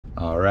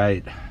All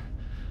right,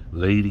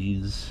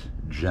 ladies,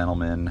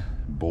 gentlemen,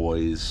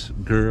 boys,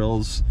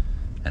 girls,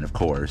 and of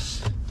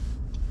course,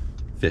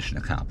 fishing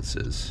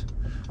accomplices.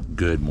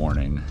 Good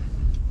morning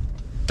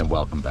and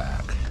welcome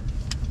back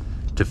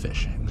to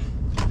fishing.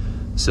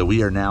 So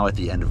we are now at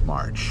the end of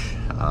March,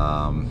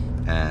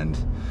 and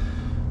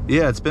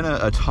yeah, it's been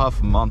a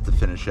tough month to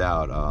finish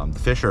out. The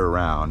fish are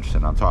around,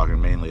 and I'm talking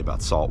mainly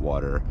about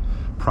saltwater.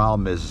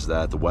 Problem is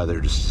that the weather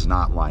just is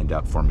not lined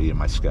up for me and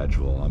my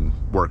schedule. I'm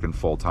working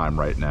full-time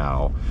right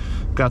now.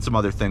 Got some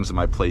other things on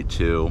my plate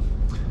too,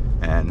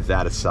 and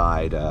that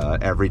aside,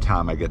 every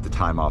time I get the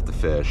time off to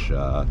fish,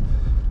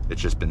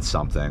 it's just been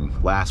something.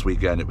 Last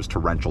weekend it was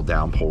torrential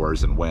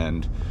downpours and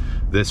wind.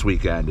 This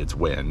weekend it's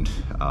wind,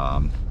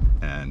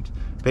 and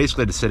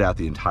basically to sit out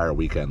the entire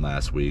weekend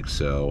last week.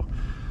 So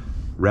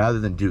rather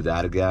than do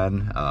that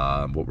again,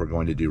 what we're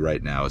going to do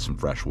right now is some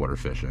freshwater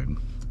fishing.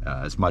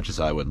 As much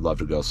as I would love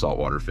to go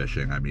saltwater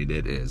fishing, I mean,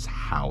 it is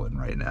howling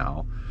right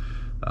now.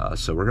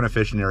 So we're going to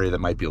fish an area that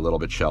might be a little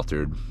bit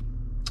sheltered.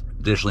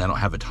 Additionally, I don't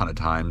have a ton of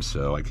time,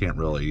 so I can't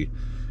really,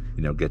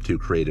 get too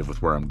creative with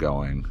where I'm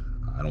going.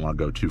 I don't want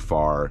to go too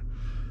far,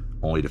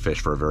 only to fish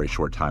for a very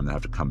short time and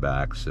have to come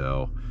back.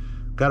 So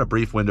got a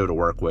brief window to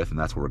work with, and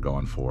that's what we're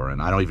going for.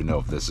 And I don't even know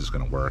if this is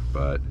going to work,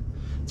 but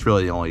it's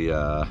really the only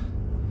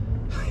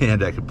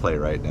hand I can play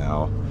right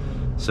now.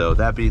 So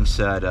that being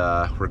said,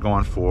 we're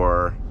going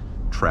for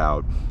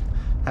trout.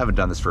 Haven't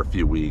done this for a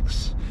few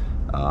weeks,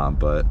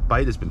 but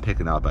bite has been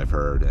picking up, I've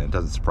heard, and it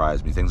doesn't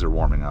surprise me. Things are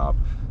warming up.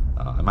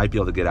 I might be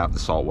able to get out in the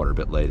saltwater a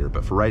bit later,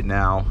 but for right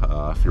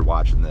now, if you're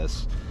watching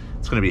this,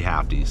 it's going to be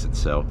half decent.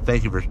 So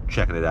thank you for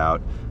checking it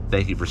out.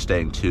 Thank you for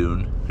staying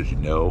tuned, because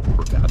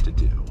we're about to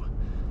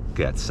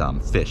get some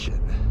fishing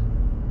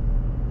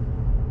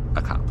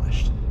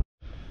accomplished.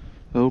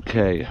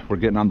 Okay, we're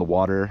getting on the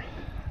water.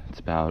 It's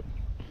about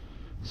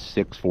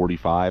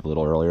 6:45, a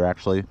little earlier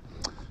actually.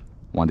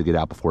 Wanted to get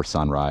out before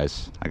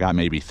sunrise. I got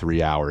maybe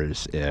 3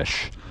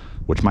 hours-ish,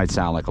 which might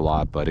sound like a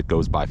lot, but it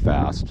goes by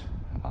fast,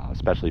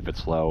 especially if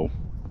it's slow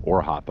or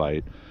a hot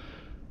bite.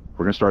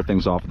 We're gonna start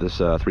things off with this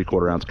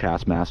 3/4 ounce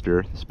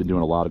Castmaster. It's been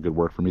doing a lot of good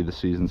work for me this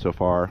season so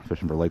far,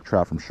 fishing for lake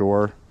trout from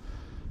shore.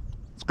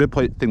 It's a good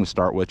thing to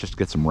start with, just to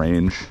get some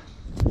range,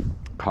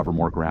 cover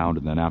more ground,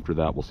 and then after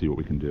that, we'll see what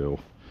we can do.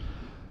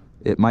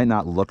 It might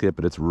not look it,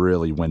 but it's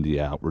really windy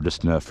out. We're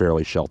just in a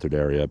fairly sheltered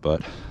area,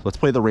 but let's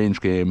play the range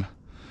game,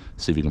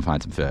 see if we can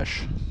find some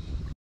fish.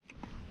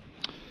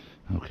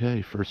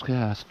 Okay, first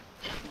cast.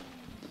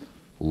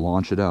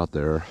 Launch it out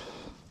there.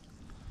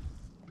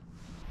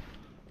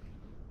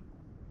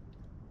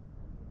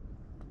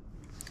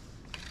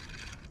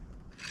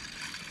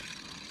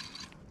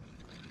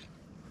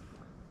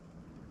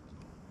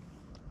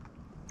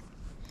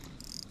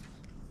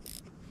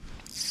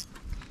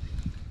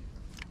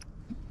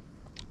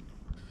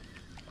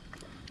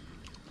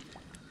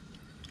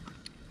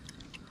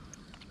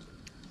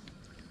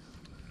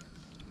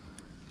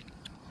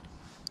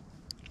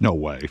 No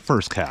way,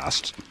 first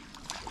cast.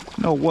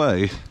 No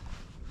way.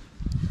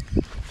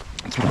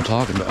 That's what I'm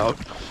talking about.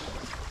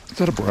 Is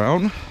that a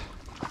brown? I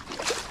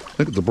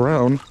think it's a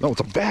brown. No, it's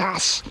a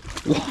bass.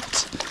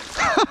 What?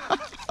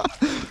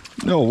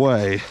 No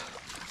way.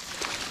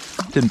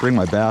 Didn't bring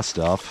my bass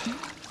stuff.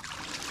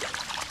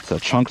 It's a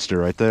chunkster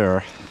right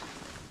there.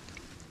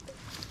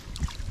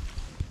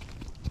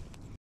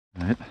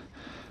 All right.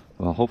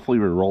 Well, hopefully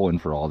we're rolling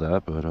for all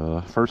that,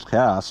 but first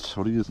cast,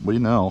 what do you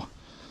know?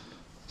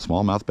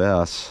 Smallmouth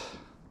bass.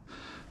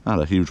 Not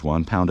a huge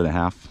one, 1.5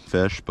 pound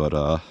fish,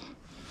 but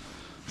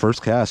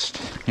first cast.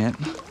 Can't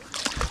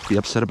be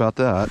upset about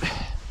that.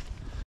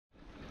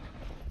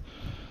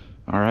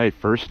 All right,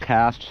 first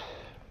cast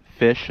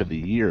fish of the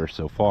year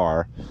so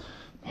far.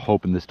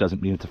 Hoping this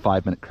doesn't mean it's a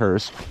 5-minute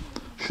curse.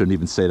 Shouldn't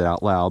even say that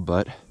out loud,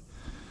 but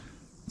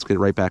let's get it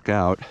right back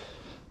out.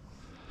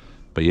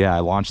 But yeah, I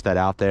launched that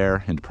out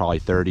there into probably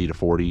 30 to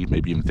 40,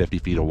 maybe even 50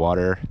 feet of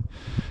water.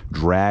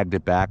 Dragged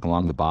it back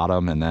along the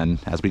bottom, and then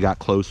as we got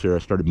closer, I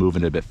started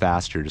moving it a bit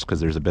faster just because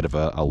there's a bit of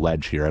a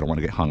ledge here I don't want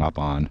to get hung up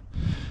on.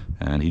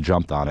 And he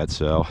jumped on it,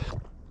 so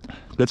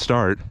good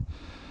start.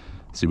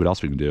 Let's see what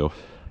else we can do.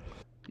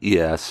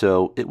 Yeah,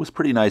 so it was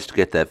pretty nice to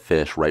get that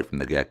fish right from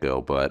the get-go,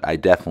 but I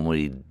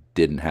definitely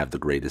didn't have the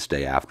greatest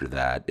day after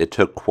that. It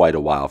took quite a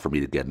while for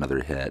me to get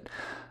another hit,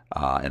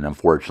 and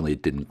unfortunately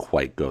it didn't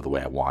quite go the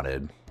way I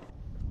wanted.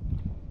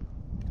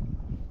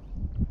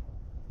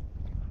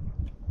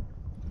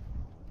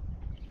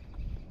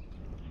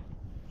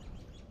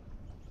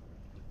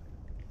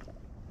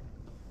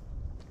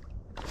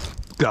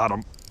 Got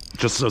him.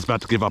 Just as I was about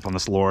to give up on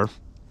this lure.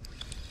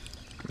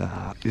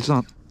 He's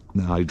not...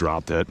 No, he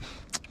dropped it.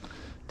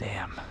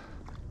 Damn.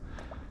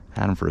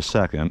 Had him for a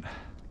second.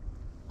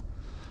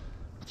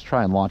 Let's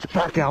try and launch it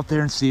back out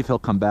there and see if he'll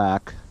come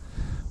back.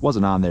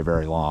 Wasn't on there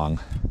very long.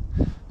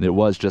 And it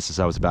was just as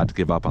I was about to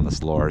give up on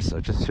this lure, so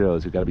it just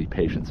shows you've got to be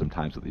patient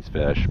sometimes with these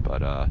fish,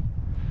 but I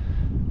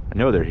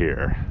know they're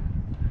here.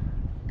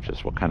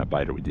 Just what kind of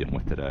bite are we dealing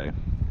with today?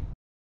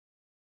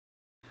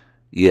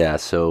 Yeah,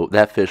 so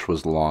that fish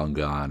was long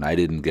gone. I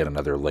didn't get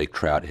another lake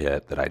trout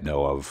hit that I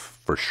know of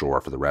for sure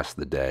for the rest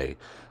of the day.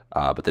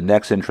 But the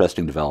next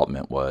interesting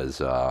development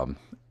was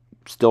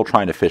still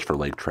trying to fish for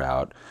lake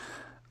trout.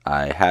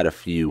 I had a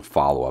few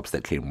follow ups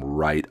that came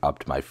right up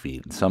to my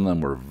feet. And some of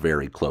them were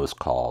very close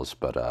calls,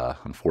 but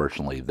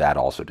unfortunately, that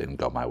also didn't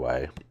go my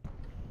way.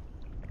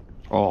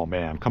 Oh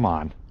man, come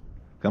on.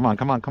 Come on,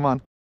 come on, come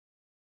on.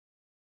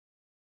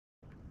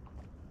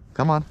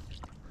 Come on.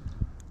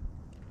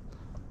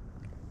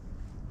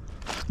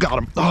 Got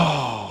him.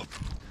 Oh!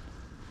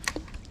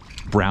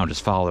 Brown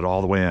just followed it all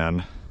the way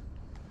in.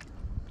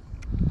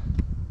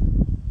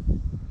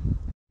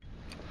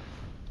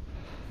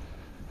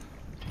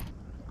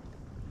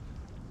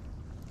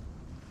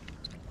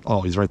 Oh,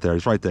 he's right there.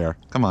 He's right there.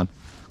 Come on.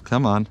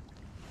 Come on.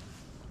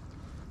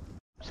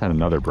 Just had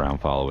another brown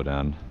follow it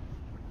in.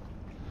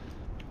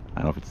 I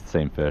don't know if it's the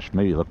same fish.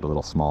 Maybe it looked a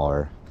little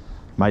smaller.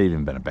 Might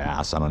even been a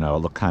bass. I don't know. It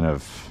looked kind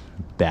of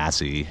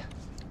bassy.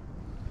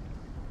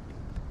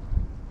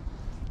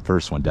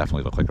 First one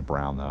definitely looked like a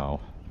brown though.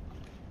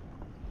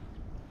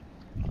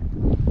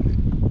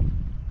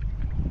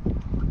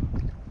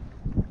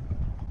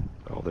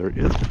 Oh, there it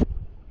is.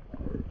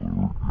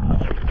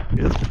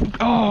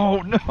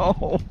 Oh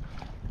no!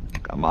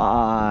 Come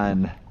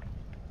on!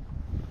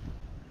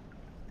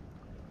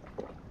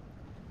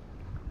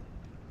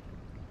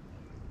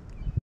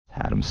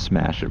 Had him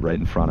smash it right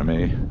in front of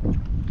me.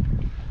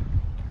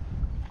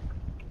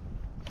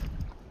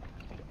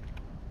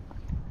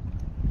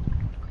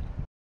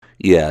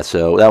 Yeah,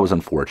 so that was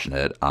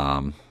unfortunate.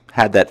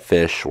 Had that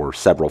fish or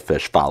several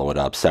fish follow it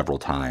up several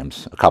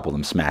times, a couple of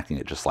them smacking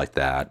it just like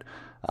that,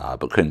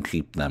 but couldn't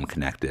keep them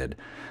connected.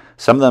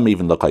 Some of them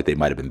even looked like they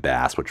might have been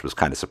bass, which was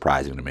kind of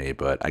surprising to me,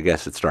 but I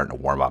guess it's starting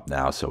to warm up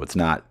now, so it's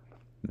not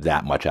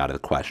that much out of the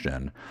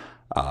question.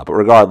 But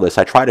regardless,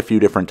 I tried a few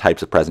different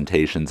types of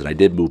presentations, and I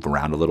did move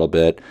around a little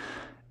bit,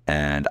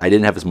 and I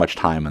didn't have as much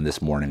time on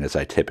this morning as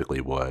I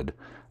typically would.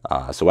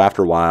 So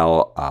after a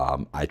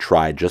while, I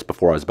tried just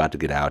before I was about to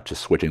get out,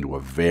 just switching to a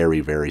very,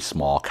 very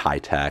small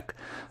kayak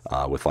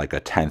with like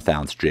a 10th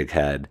ounce jig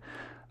head,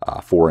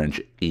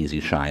 4-inch easy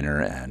shiner,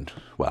 and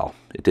well,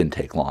 it didn't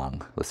take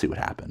long. Let's see what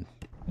happened.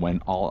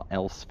 When all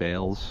else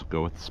fails,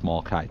 go with the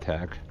small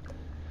kayak.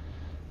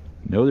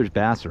 Know there's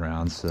bass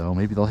around, so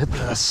maybe they'll hit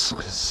this,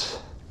 'cause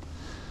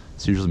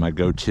it's usually my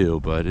go-to,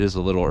 but it is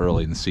a little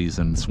early in the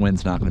season. This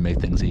wind's not going to make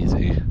things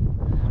easy.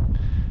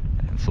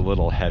 And it's a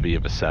little heavy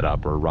of a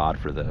setup or a rod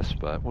for this,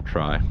 but we'll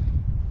try.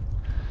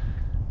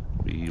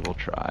 We will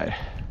try.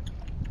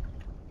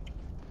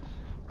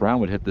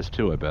 Brown would hit this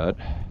too, I bet.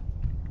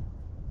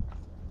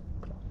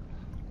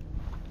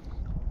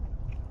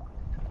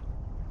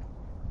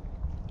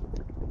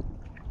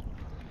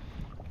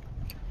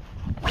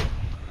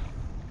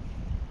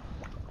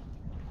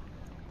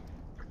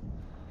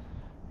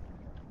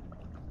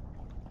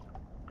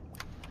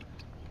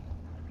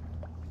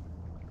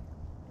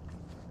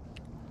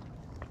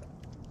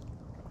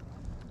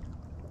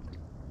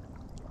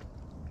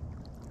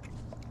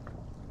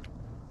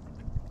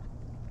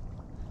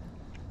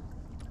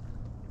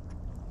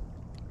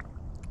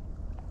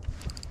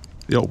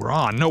 Yo, we're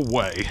on. No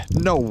way.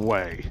 No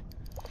way.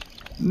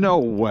 No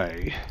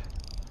way.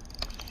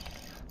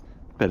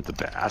 Bet it's a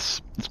bass.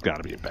 It's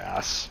gotta be a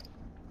bass.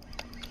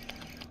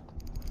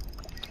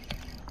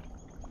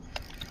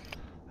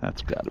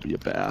 That's gotta be a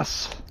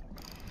bass.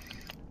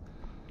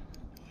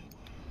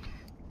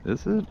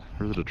 Is it?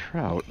 Or is it a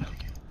trout?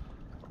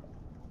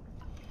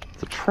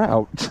 It's a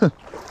trout.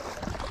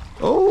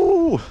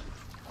 Oh!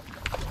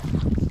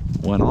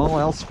 When all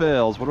else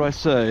fails, what do I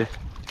say?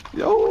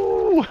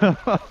 Yo!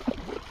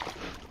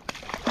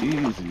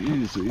 Easy,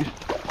 easy.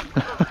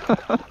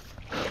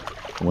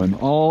 When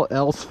all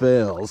else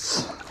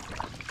fails.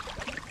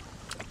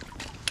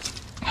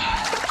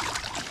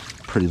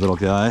 Pretty little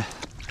guy.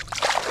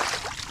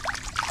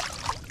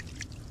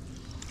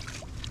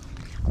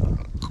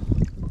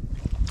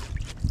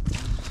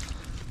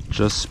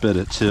 Just spit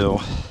it too.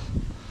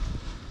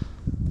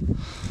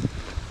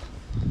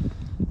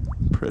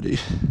 Pretty.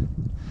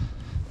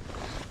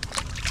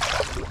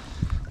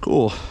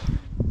 Cool.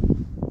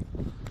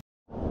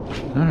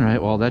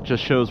 Alright, well that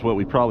just shows what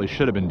we probably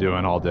should have been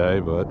doing all day,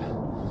 but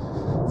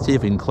let's see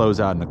if we can close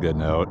out on a good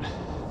note.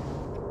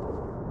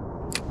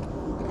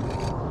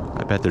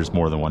 I bet there's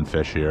more than one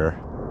fish here.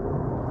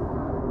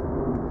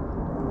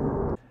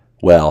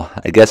 Well,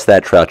 I guess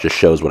that trout just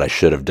shows what I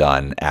should have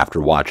done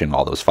after watching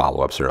all those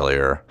follow-ups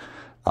earlier.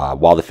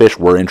 While the fish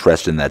were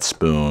interested in that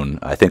spoon,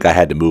 I think I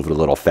had to move it a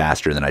little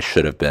faster than I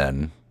should have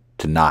been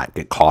to not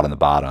get caught on the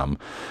bottom.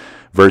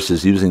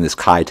 Versus using this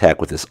kayak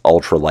with this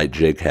ultra-light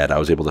jig head, I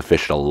was able to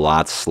fish it a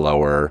lot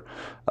slower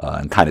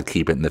and kind of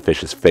keep it in the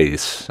fish's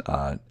face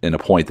in a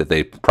point that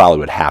they probably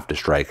would have to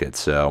strike it.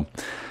 So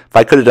if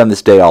I could have done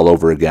this day all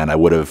over again, I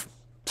would have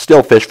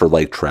still fished for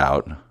lake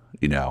trout,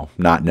 you know,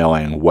 not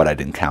knowing what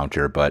I'd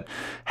encounter, but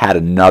had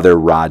another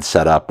rod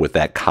set up with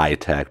that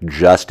kayak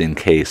just in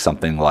case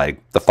something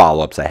like the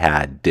follow-ups I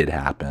had did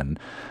happen.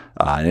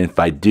 And if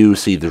I do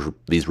see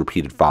these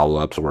repeated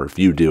follow-ups, or if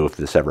you do, if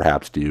this ever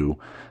happens to you,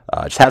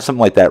 just have something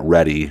like that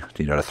ready,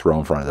 to throw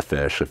in front of the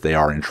fish if they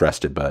are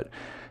interested, but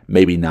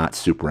maybe not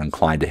super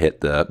inclined to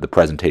hit the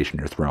presentation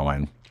you're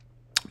throwing.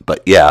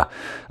 But yeah,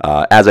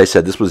 as I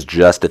said, this was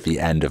just at the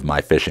end of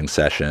my fishing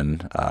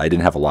session. I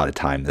didn't have a lot of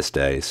time this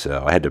day,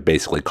 so I had to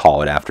basically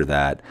call it after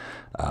that.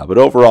 But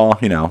overall,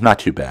 not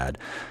too bad.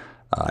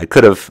 I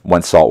could have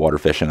went saltwater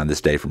fishing on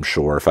this day from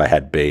shore if I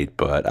had bait,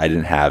 but I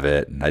didn't have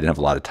it, and I didn't have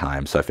a lot of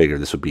time, so I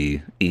figured this would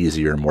be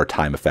easier and more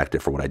time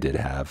effective for what I did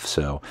have.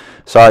 So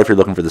sorry if you're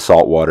looking for the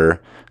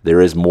saltwater. There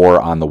is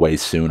more on the way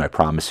soon, I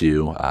promise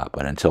you.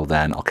 But until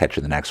then, I'll catch you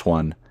in the next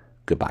one.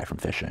 Goodbye from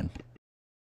fishing.